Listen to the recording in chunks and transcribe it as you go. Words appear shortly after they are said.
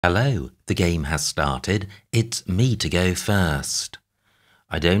Hello, the game has started. It's me to go first.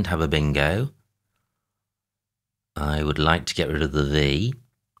 I don't have a bingo. I would like to get rid of the V.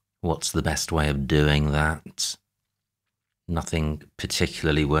 What's the best way of doing that? Nothing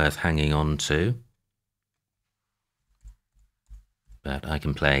particularly worth hanging on to. But I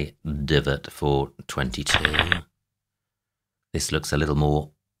can play divot for 22. This looks a little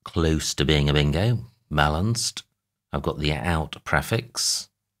more close to being a bingo, balanced. I've got the out prefix.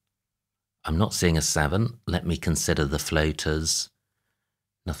 I'm not seeing a 7. Let me consider the floaters.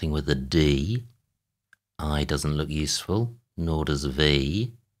 Nothing with a D. I doesn't look useful, nor does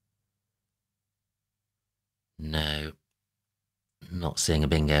V. No, not seeing a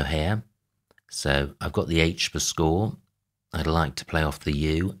bingo here. So I've got the H for score. I'd like to play off the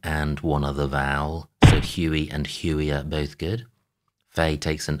U and one other vowel. So Huey and Huey are both good. Faye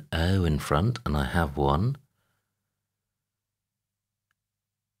takes an O in front, and I have one.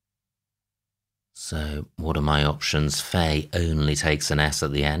 So what are my options? Faye only takes an S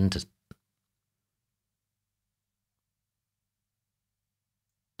at the end.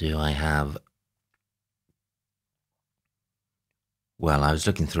 Do I have... Well, I was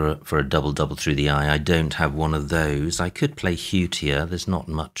looking for a double through the eye. I don't have one of those. I could play Hutier. There's not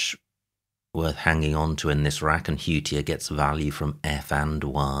much worth hanging on to in this rack, and Hutier gets value from F and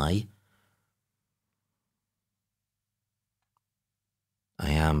Y.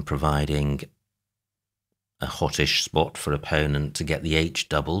 I am providing a hottish spot for opponent to get the H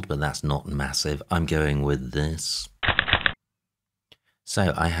doubled, but that's not massive. I'm going with this.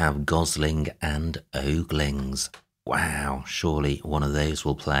 So I have Gosling and Oglings. Wow, surely one of those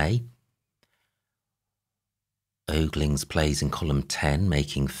will play. Oglings plays in column 10,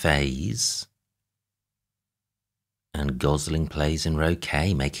 making Fays. And Gosling plays in row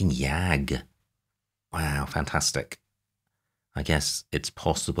K, making Yag. Wow, fantastic. I guess it's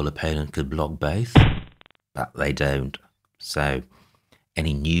possible opponent could block both, but they don't. So,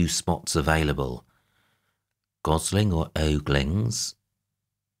 any new spots available? Gosling or Oglings?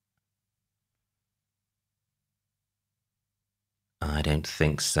 I don't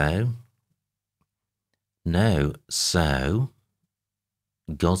think so. No, so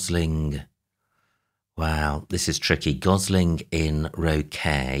Gosling, wow, this is tricky. Gosling in row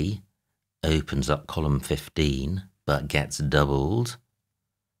K opens up column 15, but gets doubled.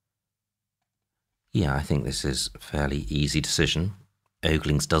 Yeah, I think this is a fairly easy decision.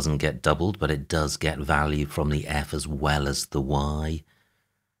 Oglings doesn't get doubled, but it does get value from the F as well as the Y.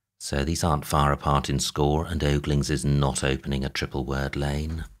 So these aren't far apart in score, and Oglings is not opening a triple word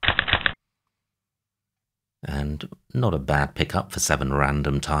lane. And not a bad pickup for 7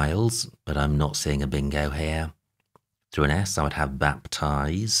 random tiles, but I'm not seeing a bingo here. Through an S, I would have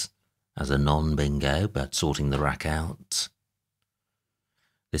baptize as a non-bingo, but sorting the rack out.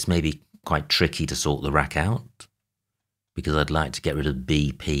 This may be quite tricky to sort the rack out, because I'd like to get rid of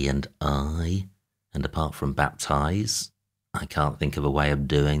B, P, and I, and apart from baptize, I can't think of a way of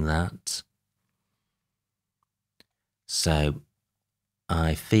doing that. So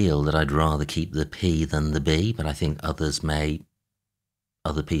I feel that I'd rather keep the P than the B, but I think other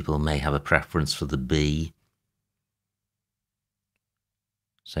people may have a preference for the B.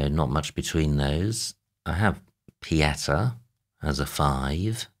 So not much between those. I have Pieta as a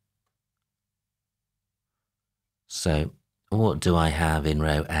 5. So what do I have in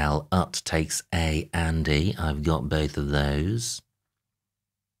row L? Ut takes A and E. I've got both of those.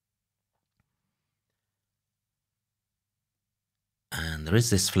 And there is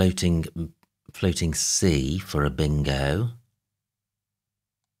this floating C for a bingo.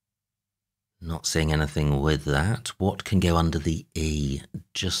 Not seeing anything with that. What can go under the E?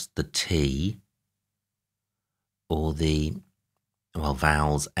 Just the T. Or the, well,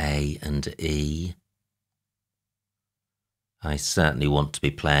 vowels A and E. I certainly want to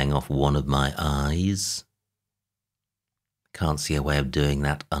be playing off one of my I's. Can't see a way of doing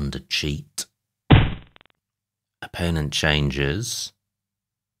that under cheat. Opponent changes.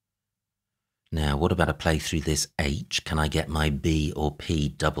 Now, what about a play through this H? Can I get my B or P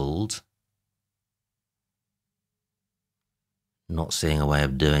doubled? Not seeing a way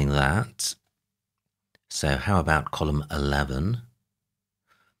of doing that. So how about column 11?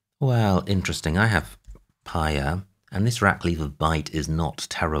 Well, interesting. I have Pia. And this rack leave of bite is not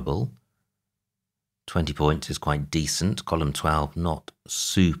terrible. 20 points is quite decent. Column 12, not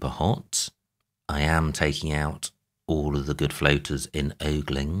super hot. I am taking out all of the good floaters in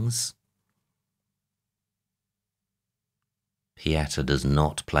Oglings. Pieta does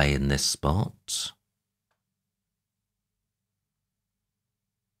not play in this spot.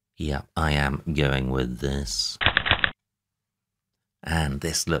 Yeah, I am going with this. And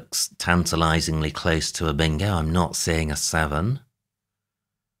this looks tantalisingly close to a bingo. I'm not seeing a 7.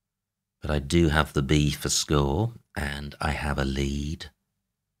 But I do have the B for score, and I have a lead.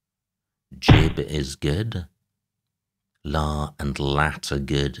 Jib is good. La and lat are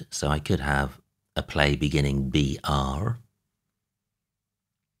good, so I could have a play beginning BR.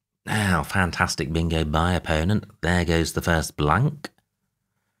 Now, fantastic bingo by opponent. There goes the first blank.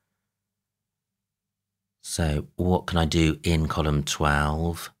 So what can I do in column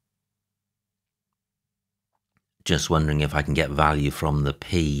 12? Just wondering if I can get value from the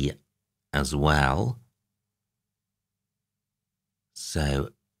P as well. So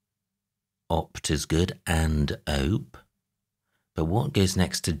opt is good and ope. But what goes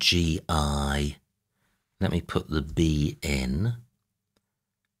next to GI? Let me put the B in.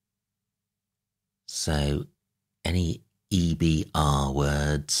 So any EBR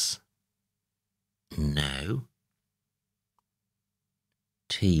words? No.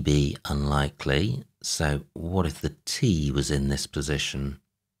 TB unlikely. So what if the T was in this position?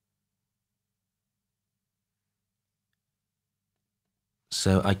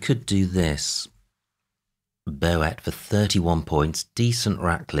 So I could do this. Boet for 31 points, decent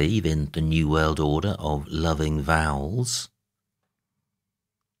rack leave in the New World Order of loving vowels.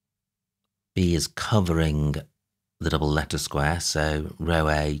 B is covering the double letter square, so row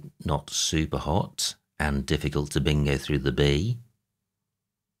A not super hot and difficult to bingo through the B.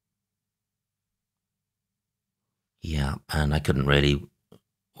 Yeah, and I couldn't really,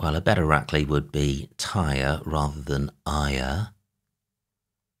 well, a better rack leave would be tire rather than ire.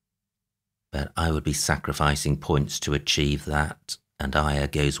 But I would be sacrificing points to achieve that, and ire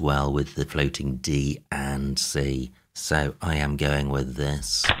goes well with the floating D and C, so I am going with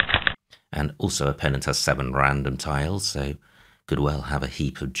this. And also opponent has 7 random tiles, so could well have a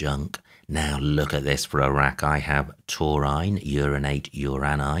heap of junk. Now look at this for a rack. I have taurine, urinate,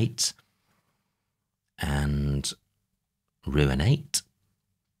 uranite, and ruinate.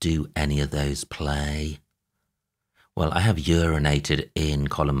 Do any of those play? Well, I have urinated in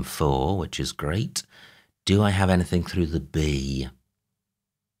column 4, which is great. Do I have anything through the B?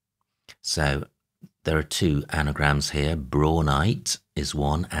 So there are 2 anagrams here. Brawnite is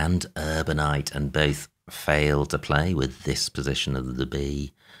one and urbanite, and both fail to play with this position of the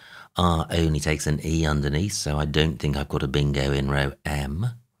B. R only takes an E underneath, so I don't think I've got a bingo in row M.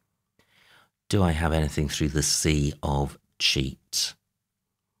 Do I have anything through the C of cheat?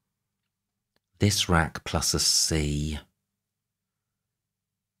 This rack plus a C.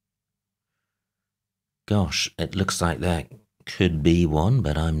 Gosh, it looks like there could be one,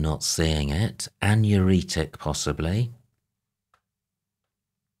 but I'm not seeing it. Anuretic, possibly.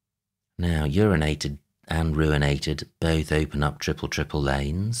 Now, urinated and ruinated both open up triple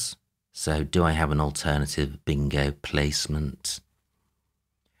lanes. So do I have an alternative bingo placement?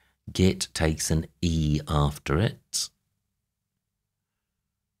 Git takes an E after it.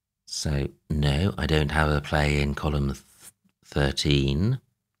 So, no, I don't have a play in column 13.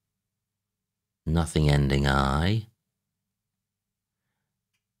 Nothing ending I.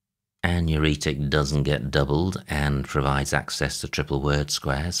 Anuretic doesn't get doubled and provides access to triple word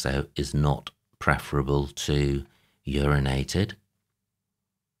squares, so is not preferable to urinated.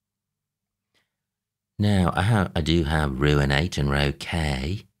 Now, I do have ruinate in row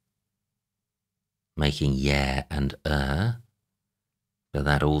K, making yeah and but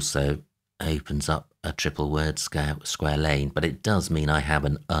that also opens up a triple word square lane, but it does mean I have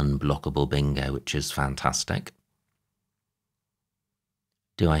an unblockable bingo, which is fantastic.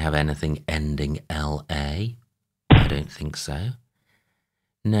 Do I have anything ending LA? I don't think so.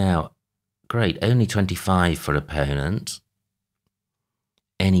 Now, great, only 25 for opponent.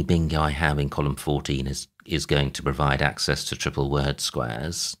 Any bingo I have in column 14 is going to provide access to triple word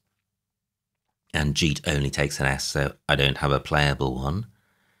squares. And Jeet only takes an S, so I don't have a playable one.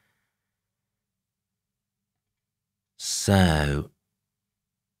 So,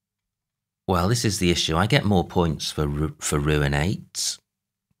 well, this is the issue. I get more points for ruinate,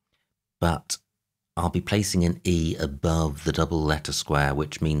 but I'll be placing an E above the double letter square,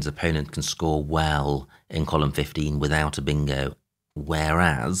 which means opponent can score well in column 15 without a bingo.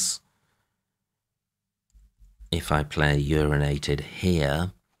 Whereas, if I play urinated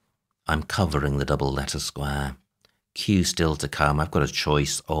here, I'm covering the double letter square. Q still to come. I've got a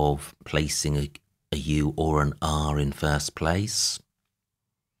choice of placing a U or an R in first place.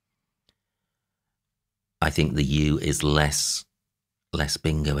 I think the U is less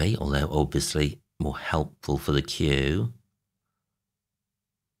bingo-y, although obviously more helpful for the Q.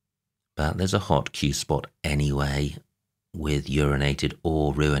 But there's a hot Q spot anyway with urinated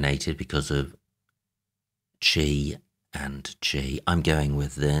or ruinated because of chi and chi. I'm going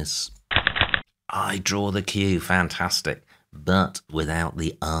with this. I draw the q, fantastic, but without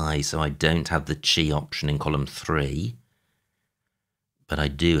the I, so I don't have the chi option in column 3, but I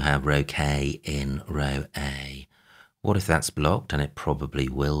do have row K in row A. What if that's blocked? And it probably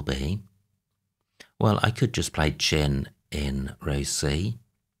will be. Well, I could just play chin in row C,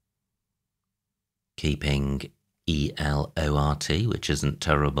 keeping ELORT, which isn't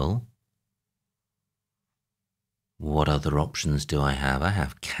terrible. What other options do I have? I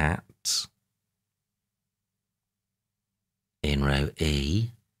have cat in row E,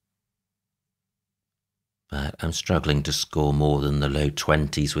 but I'm struggling to score more than the low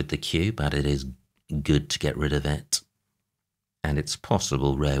 20s with the Q, but it is good to get rid of it. And it's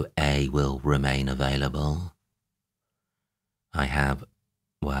possible row A will remain available. I have,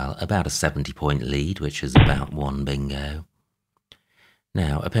 well, about a 70-point lead, which is about 1 bingo.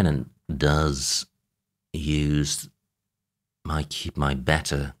 Now, opponent does use my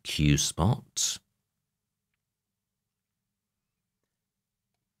better Q spot.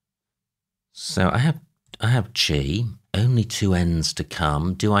 So I have chi, only 2 N's to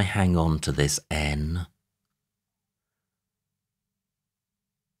come. Do I hang on to this N?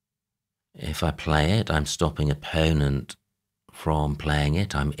 If I play it, I'm stopping opponent from playing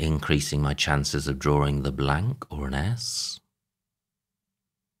it. I'm increasing my chances of drawing the blank or an S.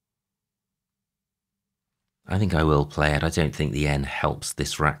 I think I will play it. I don't think the N helps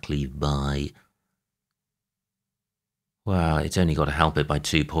this rack leave by... Well, it's only got to help it by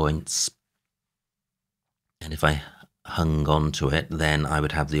 2 points. And if I hung on to it, then I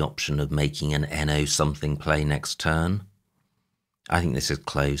would have the option of making an NO something play next turn. I think this is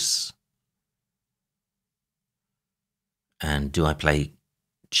close. And do I play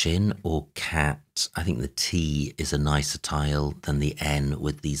chin or cat? I think the T is a nicer tile than the N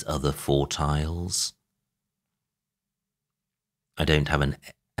with these other 4 tiles. I don't have an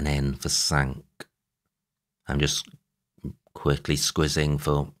N for sank. I'm just quickly squizzing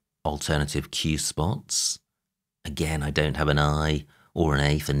for alternative Q spots. Again, I don't have an I or an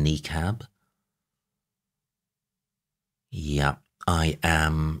A for kneecap. Yep, I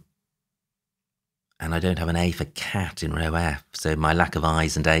am. And I don't have an A for cat in row F, so my lack of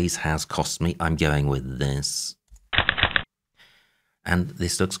I's and A's has cost me. I'm going with this. And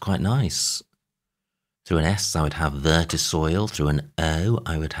this looks quite nice. Through an S, I would have vertisoil. Through an O,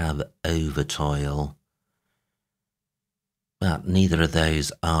 I would have overtoil. But neither of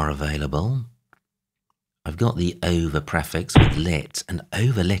those are available. I've got the over prefix with lit, and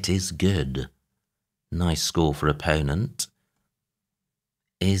overlit is good. Nice score for opponent.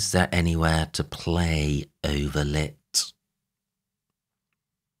 Is there anywhere to play overlit?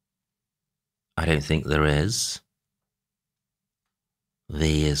 I don't think there is.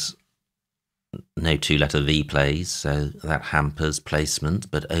 V is no 2-letter V plays, so that hampers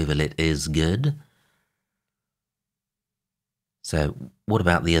placement, but overlit is good. So what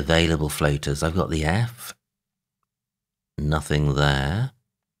about the available floaters? I've got the F, nothing there.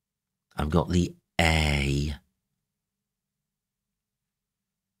 I've got the A.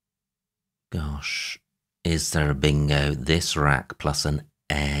 Gosh, is there a bingo? This rack plus an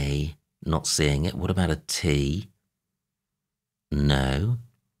A, not seeing it. What about a T? No.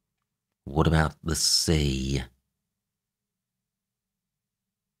 What about the C?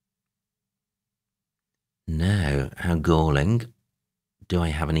 No, how galling. Do I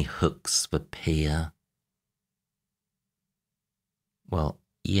have any hooks for pier? Well,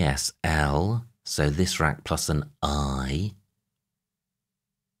 yes, L, so this rack plus an I.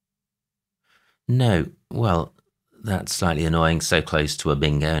 No, well, that's slightly annoying, so close to a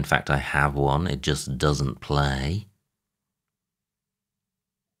bingo. In fact, I have one, it just doesn't play.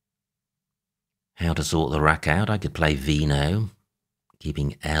 How to sort the rack out? I could play Vino,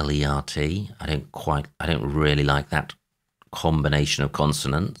 keeping LERT. I don't really like that combination of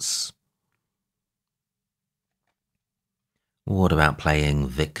consonants. What about playing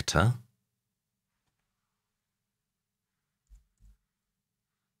Victor?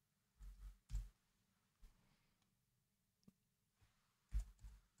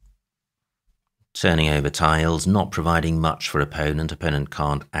 Turning over tiles, not providing much for opponent. Opponent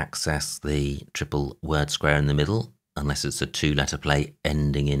can't access the triple word square in the middle unless it's a 2-letter play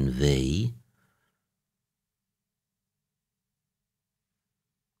ending in V.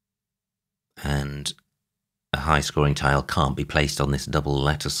 And a high-scoring tile can't be placed on this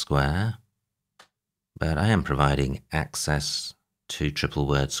double-letter square. But I am providing access to triple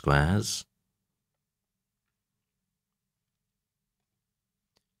word squares.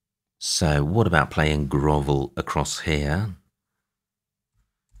 So what about playing grovel across here?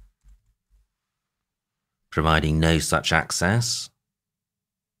 providing no such access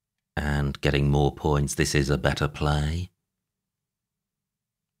and getting more points. This is a better play.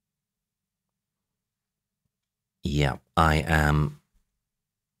 Yeah, I am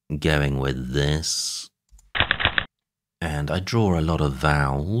going with this. And I draw a lot of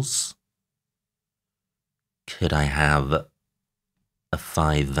vowels. Could I have a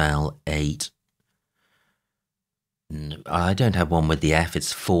 5 vowel 8? No, I don't have one with the F.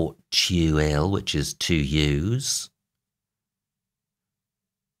 It's fortuil, which is 2 U's.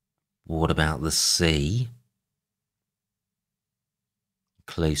 What about the C?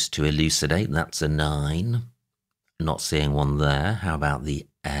 Close to elucidate, that's a 9. Not seeing one there. How about the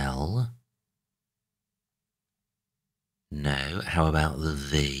L? No. How about the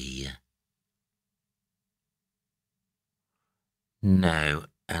V? No.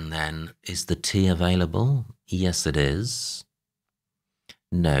 And then, is the T available? Yes, it is.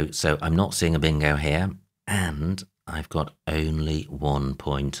 No, so I'm not seeing a bingo here, and I've got only 1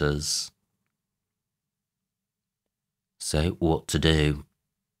 pointers. So what to do?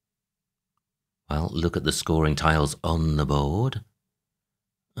 Well, look at the scoring tiles on the board.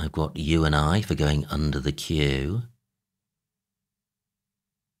 I've got U and I for going under the Q.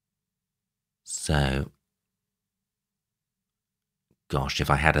 So, gosh, if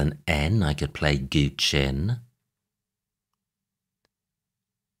I had an N, I could play Guchin.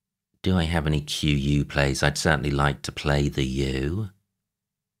 Do I have any QU plays? I'd certainly like to play the U.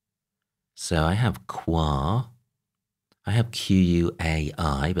 So I have Qua. I have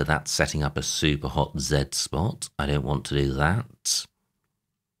QUAI, but that's setting up a super hot Z spot. I don't want to do that.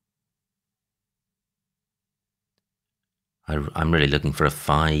 I'm really looking for a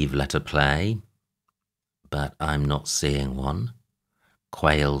 5-letter play, but I'm not seeing one.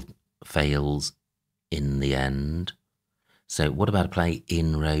 Quail fails in the end. So what about a play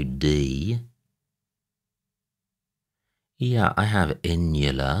in row D? Yeah, I have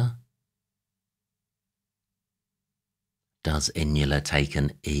Inula. Does Inula take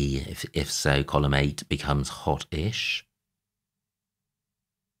an E? If so, column 8 becomes hot-ish.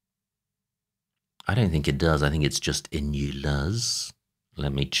 I don't think it does. I think it's just Inulas.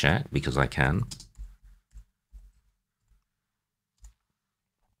 Let me check, because I can.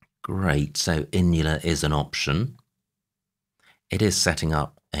 Great, so Inula is an option. It is setting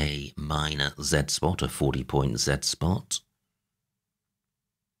up a minor Z spot, a 40-point Z spot.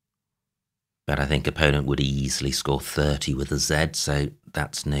 But I think opponent would easily score 30 with a Z, so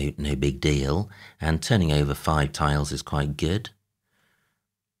that's no big deal. And turning over 5 tiles is quite good.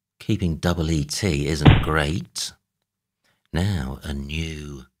 Keeping double ET isn't great. Now, a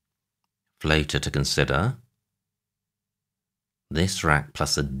new floater to consider. This rack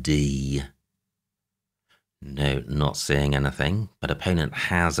plus a D. No, not seeing anything, but opponent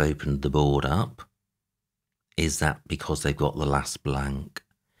has opened the board up. Is that because they've got the last blank?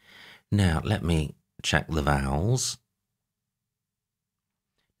 Now, let me check the vowels.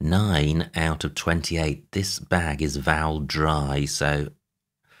 9 out of 28. This bag is vowel dry, so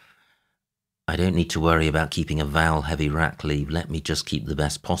I don't need to worry about keeping a vowel-heavy rack leave. Let me just keep the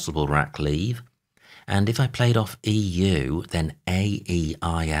best possible rack leave. And if I played off EU, then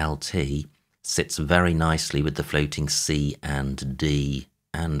AEILT sits very nicely with the floating C and D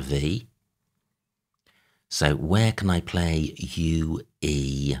and V. So where can I play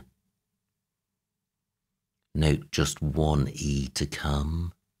UE? Note just 1 E to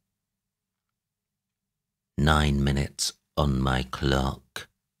come. 9 minutes on my clock.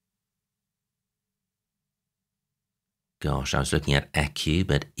 Gosh, I was looking at EQ,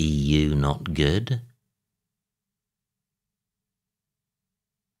 but EU not good.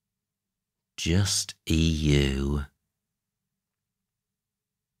 Just EU.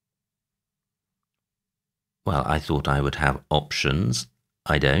 Well, I thought I would have options.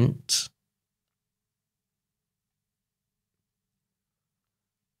 I don't.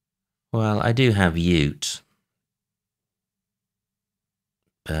 Well, I do have Ute,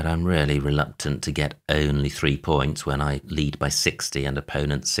 but I'm really reluctant to get only 3 points when I lead by 60 and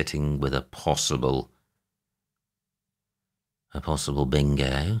opponent sitting with a possible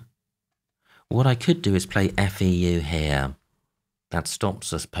bingo. What I could do is play FEU here. That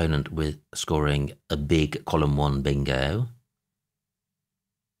stops us opponent with scoring a big column 1 bingo.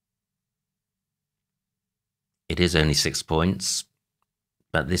 It is only 6 points,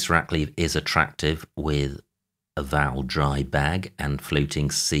 but this rack leave is attractive with a vowel dry bag and floating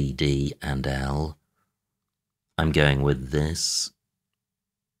C, D and L. I'm going with this.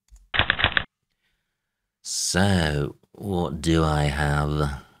 So, what do I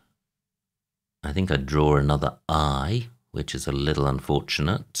have? I think I draw another I, which is a little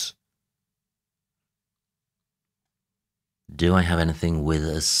unfortunate. Do I have anything with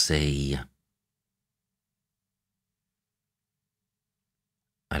a C?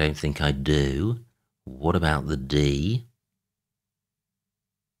 I don't think I do. What about the D?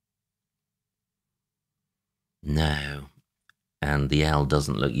 No. And the L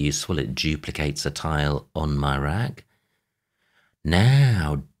doesn't look useful. It duplicates a tile on my rack.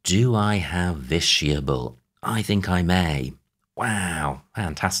 Now, do I have viciable? I think I may. Wow,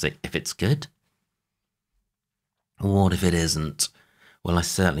 fantastic if it's good. What if it isn't? Well, I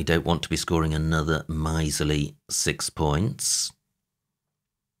certainly don't want to be scoring another miserly 6 points.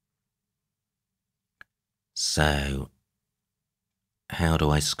 So, how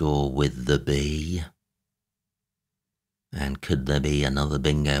do I score with the B? And could there be another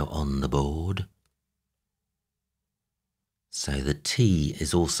bingo on the board? So the T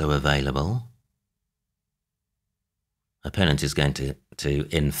is also available. Opponent is going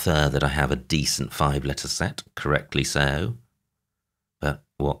to infer that I have a decent 5-letter set, correctly so. But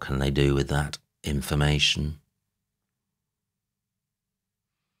what can they do with that information?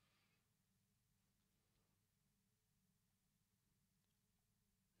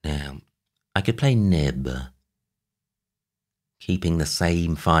 Now, I could play nib, keeping the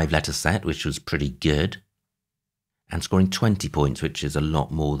same 5-letter set, which was pretty good, and scoring 20 points, which is a lot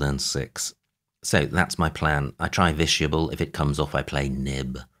more than 6. So that's my plan. I try viciable. If it comes off, I play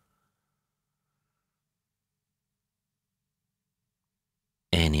nib.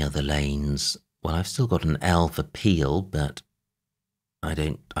 Any other lanes? Well, I've still got an L for peel, but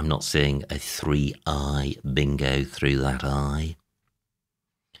I'm not seeing a 3I bingo through that I.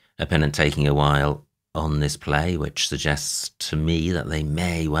 Opponent taking a while on this play, which suggests to me that they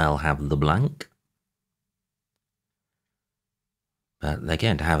may well have the blank. But they're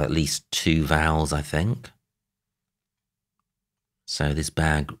going to have at least 2 vowels, I think. So this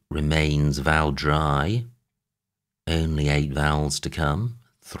bag remains vowel dry. Only 8 vowels to come,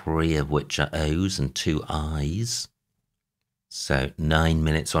 3 of which are O's and 2 I's. So 9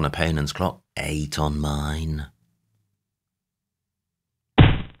 minutes on opponent's clock, 8 on mine.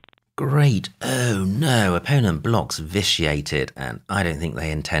 Great. Oh no, opponent blocks vitiated, and I don't think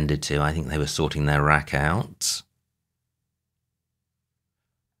they intended to. I think they were sorting their rack out.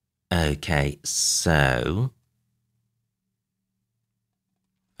 Okay, so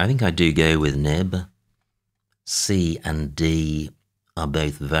I think I do go with nib. C and D are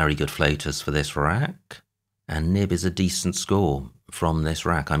both very good floaters for this rack, and nib is a decent score from this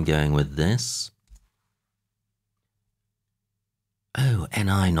rack. I'm going with this. Oh,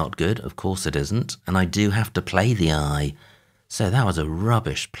 NI not good, of course it isn't, and I do have to play the I, so that was a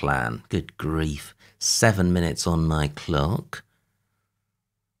rubbish plan, good grief. 7 minutes on my clock.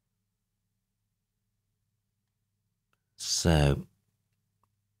 So,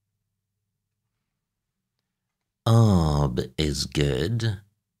 ARB is good.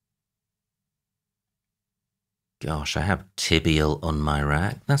 Gosh, I have tibial on my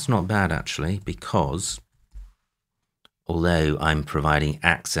rack. That's not bad actually, because although I'm providing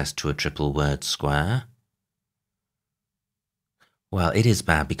access to a triple word square, well, it is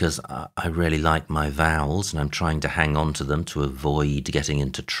bad because I really like my vowels and I'm trying to hang on to them to avoid getting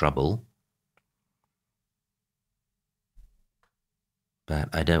into trouble. But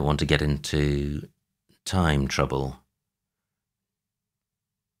I don't want to get into time trouble.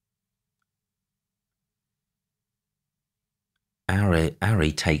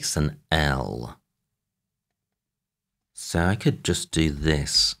 Ari takes an L. So I could just do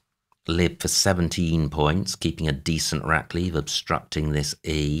this. Lib for 17 points, keeping a decent rack leave, obstructing this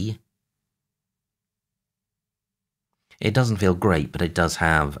E. It doesn't feel great, but it does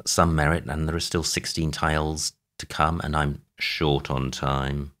have some merit, and there are still 16 tiles to come, and I'm short on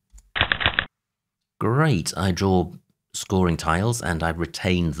time. Great, I draw scoring tiles, and I've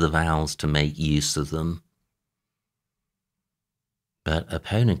retained the vowels to make use of them. But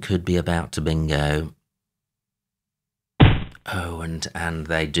opponent could be about to bingo. Oh, and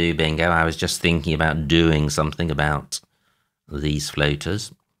they do bingo. I was just thinking about doing something about these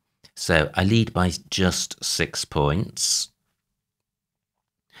floaters. So I lead by just 6 points.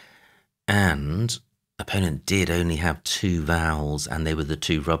 And opponent did only have 2 vowels, and they were the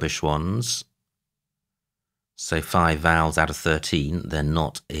 2 rubbish ones. So 5 vowels out of 13, they're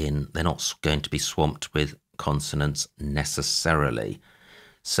not going to be swamped with consonants necessarily.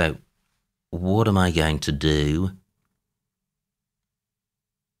 So what am I going to do?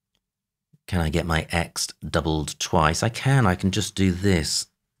 Can I get my X doubled twice? I can just do this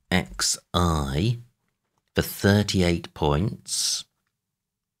XI for 38 points.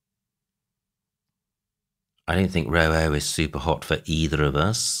 I don't think row O is super hot for either of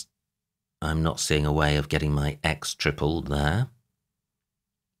us. I'm not seeing a way of getting my X tripled there.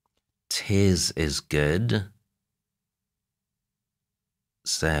 Tiz is good.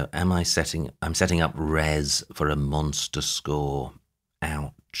 So I'm setting up res for a monster score.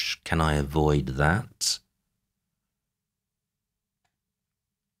 Ouch. Can I avoid that?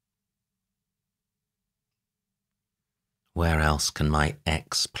 Where else can my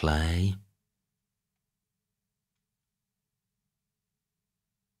X play?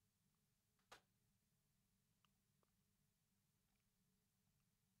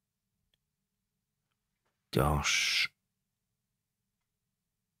 Gosh.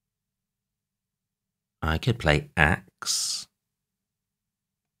 I could play axe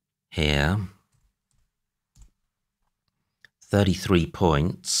here. 33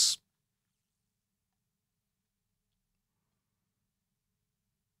 points.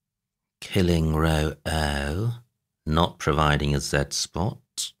 Killing row O, not providing a Z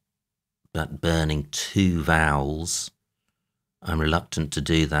spot, but burning 2 vowels. I'm reluctant to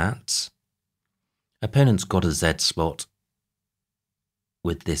do that. Opponent's got a Z spot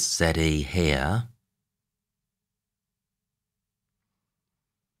with this ZE here.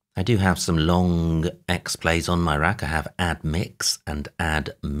 I do have some long X plays on my rack. I have add mix and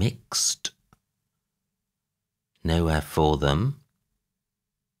add mixed. Nowhere for them.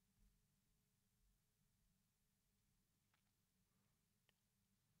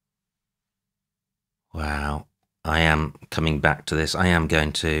 Wow. I am coming back to this. I am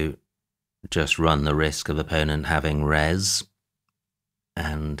going to just run the risk of opponent having res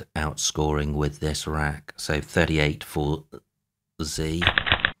and outscoring with this rack. So 38 for Z.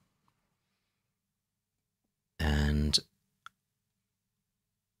 And,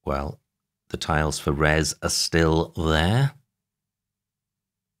 well, the tiles for res are still there.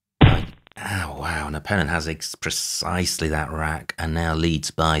 Oh, wow, an opponent has precisely that rack and now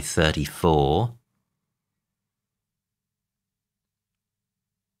leads by 34.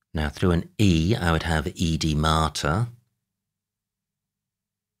 Now, through an E, I would have ED Martyr.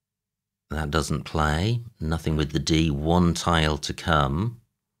 That doesn't play. Nothing with the D. 1 tile to come.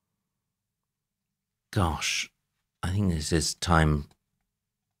 Gosh, I think this is time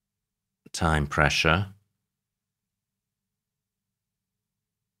pressure.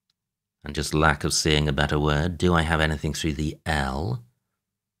 And just lack of seeing a better word. Do I have anything through the L?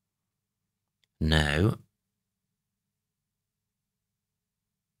 No.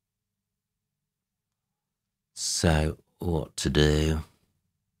 So, what to do?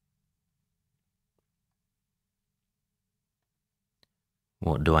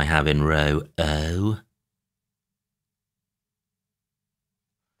 What do I have in row O?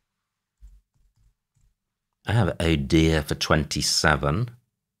 I have oh dear for 27.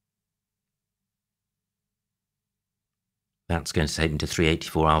 That's going to take me to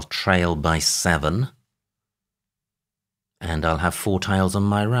 384. I'll trail by 7. And I'll have 4 tiles on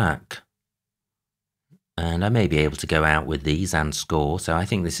my rack. And I may be able to go out with these and score. So I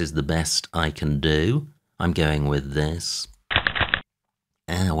think this is the best I can do. I'm going with this.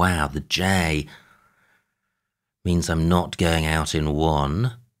 Oh, wow, the J means I'm not going out in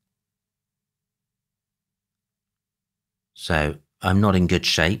 1. So I'm not in good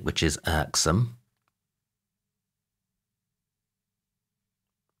shape, which is irksome.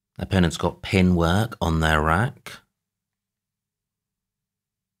 Opponent's got pin work on their rack.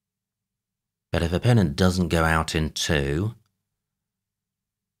 But if opponent doesn't go out in 2,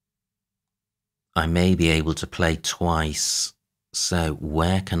 I may be able to play twice. So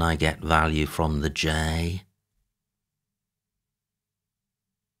where can I get value from the J?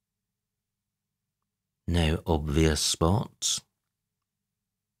 No obvious spots.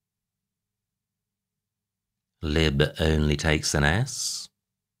 Lib only takes an S.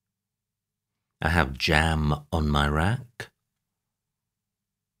 I have jam on my rack.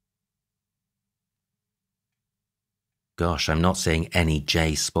 Gosh, I'm not seeing any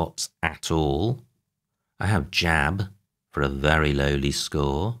J spots at all. I have jab for a very lowly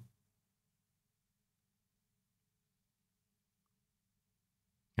score.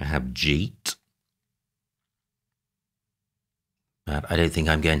 I have jeet. But I don't think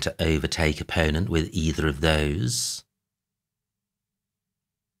I'm going to overtake opponent with either of those.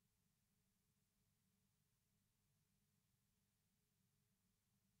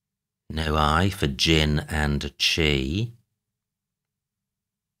 No I for Jin and Chi.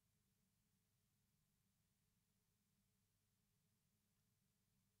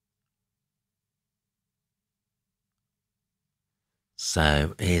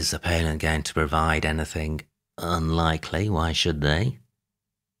 So is opponent going to provide anything? Unlikely. Why should they?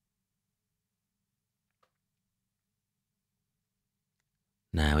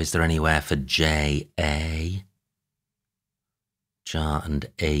 Now, is there anywhere for J.A.? Jar and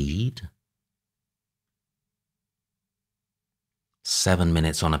Aid. 7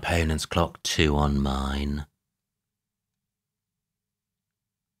 minutes on opponent's clock, 2 on mine.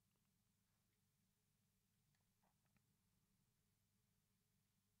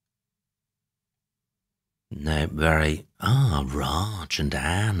 No, very... Raj and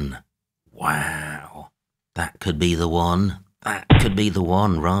Anne. Wow. That could be the one. That could be the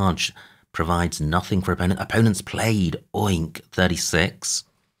one. Raj provides nothing for opponent. Opponents played. Oink, 36.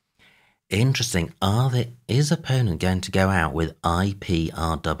 Interesting. Is opponent going to go out with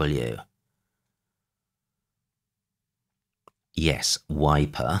IPRW? Yes,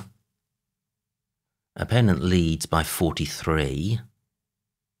 Wiper. Opponent leads by 43.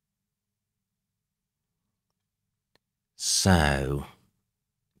 So,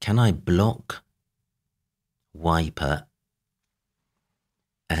 can I block Wiper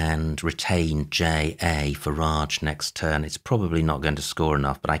and retain JA for Raj next turn? It's probably not going to score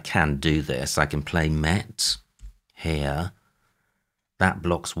enough, but I can do this. I can play Met here. That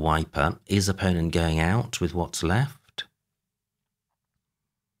blocks Wiper. Is opponent going out with what's left?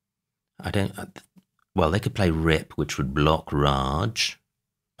 Well, they could play Rip, which would block Raj,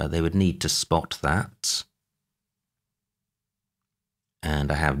 but they would need to spot that.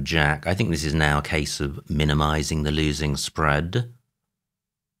 And I have Jack. I think this is now a case of minimising the losing spread.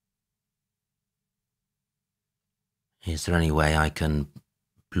 Is there any way I can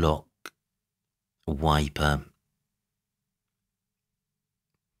block Wiper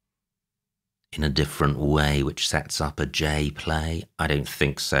in a different way, which sets up a J play? I don't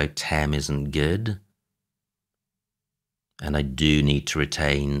think so. Tem isn't good. And I do need to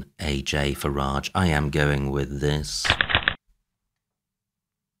retain AJ for Raj. I am going with this.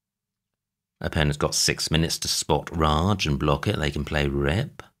 Opponent's got 6 minutes to spot Raj and block it. They can play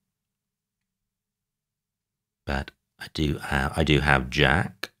Rip. But I do have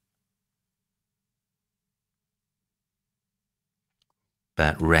Jack.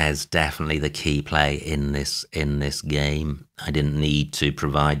 But Res definitely the key play in this game. I didn't need to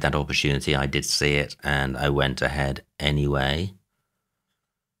provide that opportunity. I did see it and I went ahead anyway.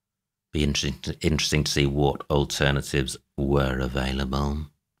 Be interesting to see what alternatives were available.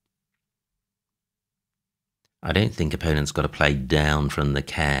 I don't think opponent's got to play down from the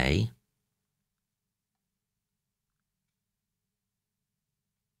K.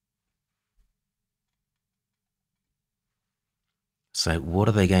 So what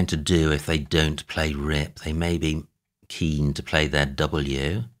are they going to do if they don't play Rip? They may be keen to play their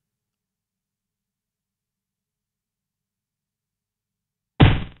W.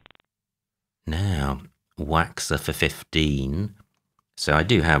 Now, Waxer for 15. So I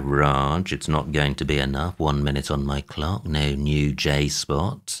do have Raj. It's not going to be enough. 1 minute on my clock. No new J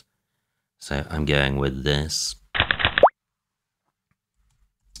spot. So I'm going with this.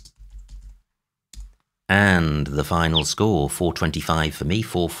 And the final score, 425 for me,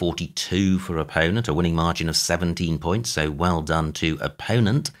 442 for opponent, a winning margin of 17 points, so well done to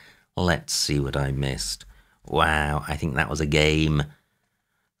opponent. Let's see what I missed. Wow, I think that was a game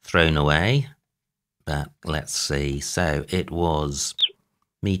thrown away, but let's see. So it was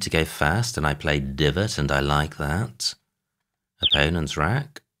me to go first, and I played Divot, and I like that. Opponent's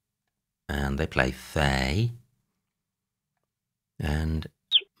rack, and they play Fae, and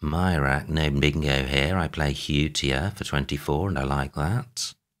my rack, no bingo here. I play Hutia for 24, and I like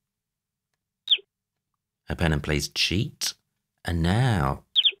that. Opponent plays Cheat, and now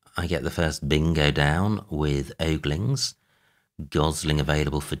I get the first bingo down with Oglings. Gosling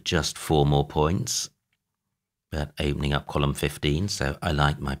available for just 4 more points, but opening up column 15, so I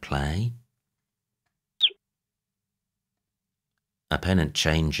like my play. Opponent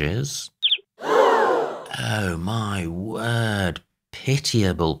changes. Oh my word.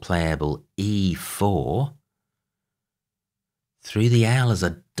 Pitiable playable E4. Through the L as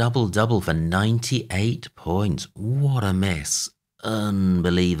a double-double for 98 points. What a miss.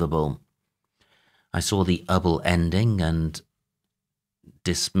 Unbelievable. I saw the Ubble ending and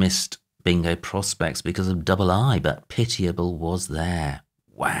dismissed bingo prospects because of double I, but pitiable was there.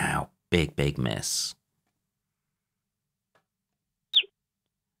 Wow, big, big miss.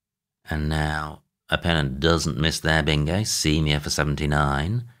 And now opponent doesn't miss their bingo. Senior for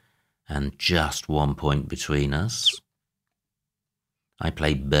 79, and just 1 point between us. I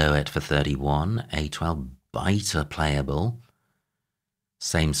play Boet for 31, A12, Biter playable.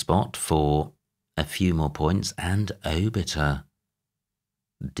 Same spot for a few more points, and Obiter.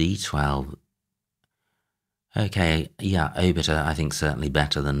 D12. Okay, yeah, Obiter I think certainly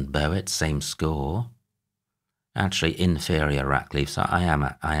better than Boet, same score. Actually, inferior rack leaf, so I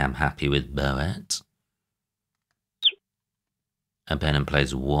am happy with Boet. Opponent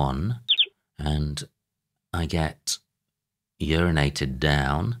plays 1, and I get urinated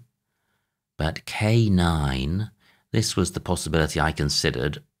down. But K9, this was the possibility I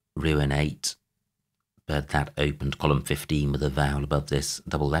considered, ruinate, but that opened column 15 with a vowel above this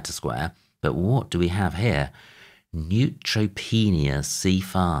double letter square. But what do we have here? Neutropenia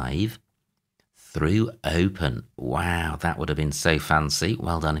C5 through open. Wow, that would have been so fancy.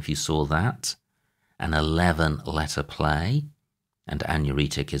 Well done if you saw that. An 11-letter play, and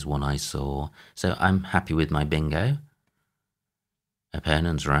anuretic is one I saw. So I'm happy with my bingo.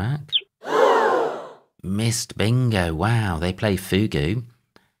 Opponent's rack. Missed bingo. Wow, they play Fugu.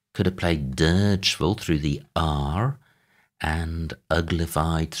 Could have played dirgeful through the R and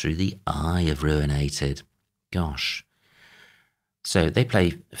uglified through the I of ruinated. Gosh. So they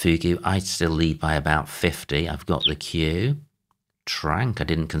play Fugu. I still lead by about 50. I've got the Q. Trank, I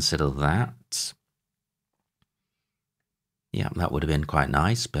didn't consider that. Yeah, that would have been quite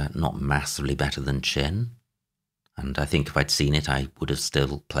nice, but not massively better than Chin. And I think if I'd seen it, I would have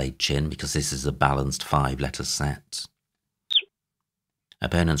still played Chin, because this is a balanced 5-letter set.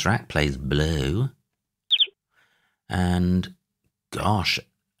 Opponent's rack plays blue. And, gosh,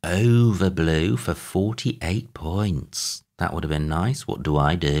 over blue for 48 points. That would have been nice. What do?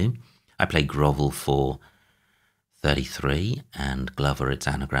 I play grovel for 33, and Glover, its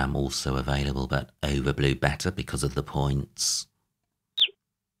anagram, also available, but over blue better because of the points.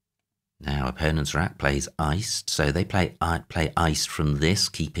 Now, opponent's rack plays iced, so they play iced from this,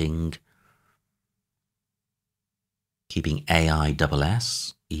 keeping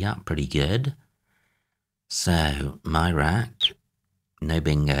AISS. Yeah, pretty good. So, my rack, no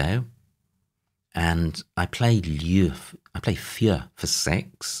bingo. And I play Fjö for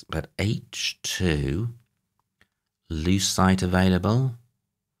 6, but H2, loose sight available.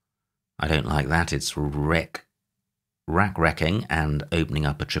 I don't like that. It's rack wrecking and opening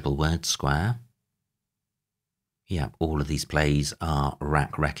up a triple word square. Yeah, all of these plays are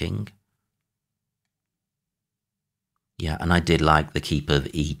rack wrecking. Yeah, and I did like the keep of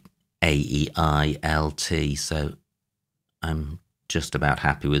AEILT, so I'm just about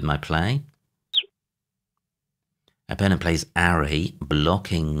happy with my play. Opponent plays Ari,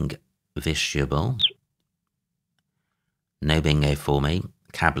 blocking viciable. No bingo for me.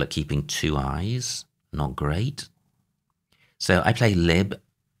 Cablet keeping 2 eyes, not great. So I play Lib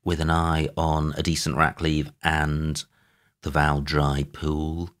with an eye on a decent rack leave and the vowel dry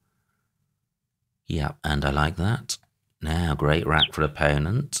pool. Yeah, and I like that. Now, great rack for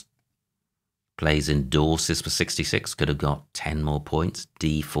opponent. Plays endorses for 66, could have got 10 more points.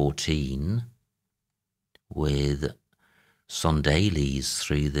 D14 with Sondales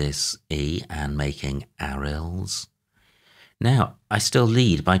through this E and making Arils. Now, I still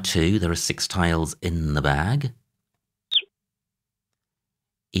lead by 2. There are 6 tiles in the bag.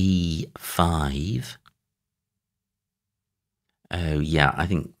 E5. Oh, yeah, I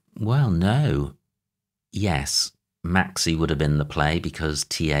think, well, no. Yes, Maxi would have been the play because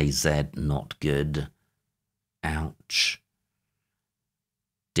TAZ not good. Ouch.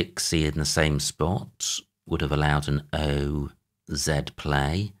 Dixie in the same spot would have allowed an OZ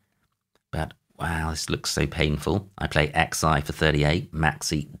play. But, wow, this looks so painful. I play XI for 38.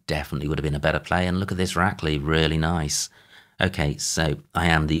 Maxi definitely would have been a better play. And look at this rack leave, really nice. Okay, so I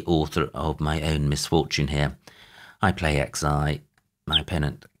am the author of my own misfortune here. I play XI. My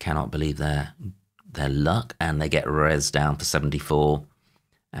opponent cannot believe their luck, and they get res down for 74.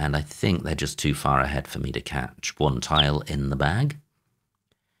 And I think they're just too far ahead for me to catch. 1 tile in the bag.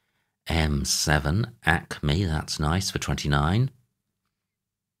 M7, Acme, that's nice for 29.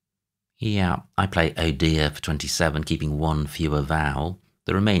 Yeah, I play Oh Dear for 27, keeping 1 fewer vowel.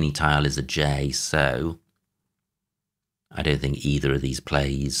 The remaining tile is a J, so I don't think either of these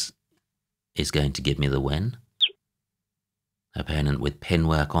plays is going to give me the win. Opponent with pin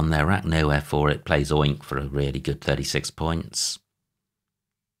work on their rack, nowhere for it, plays Oink for a really good 36 points.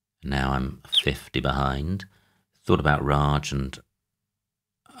 Now I'm 50 behind. Thought about Raj, and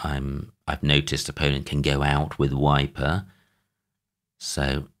I've noticed opponent can go out with Wiper,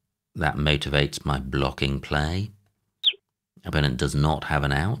 so that motivates my blocking play. Opponent does not have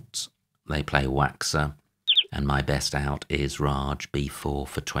an out. They play Waxer, and my best out is Raj, B4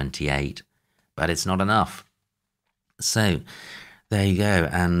 for 28, but it's not enough. So there you go,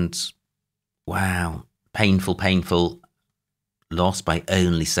 and wow, painful loss by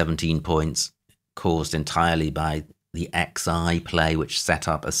only 17 points, caused entirely by the XI play, which set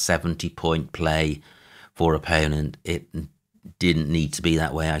up a 70-point play for opponent. It didn't need to be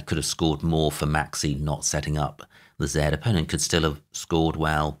that way. I could have scored more for Maxi not setting up the Z. Opponent could still have scored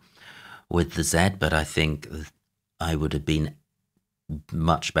well with the Z, but I think I would have been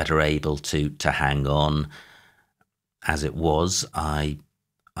much better able to hang on. As it was, I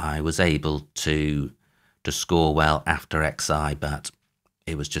was able to score well after XI, but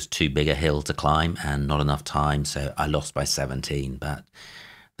it was just too big a hill to climb and not enough time, so I lost by 17. But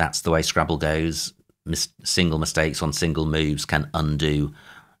that's the way Scrabble goes. Single mistakes on single moves can undo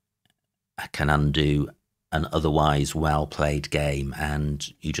an otherwise well-played game,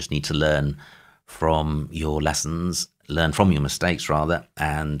 and you just need to learn from your lessons, learn from your mistakes rather,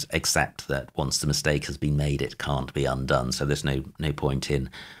 and accept that once the mistake has been made, it can't be undone. So there's no point in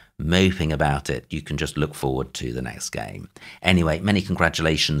moping about it. You can just look forward to the next game. Anyway, many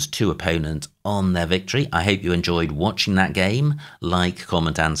congratulations to opponent on their victory. I hope you enjoyed watching that game. Like,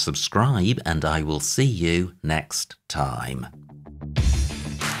 comment and subscribe, and I will see you next time.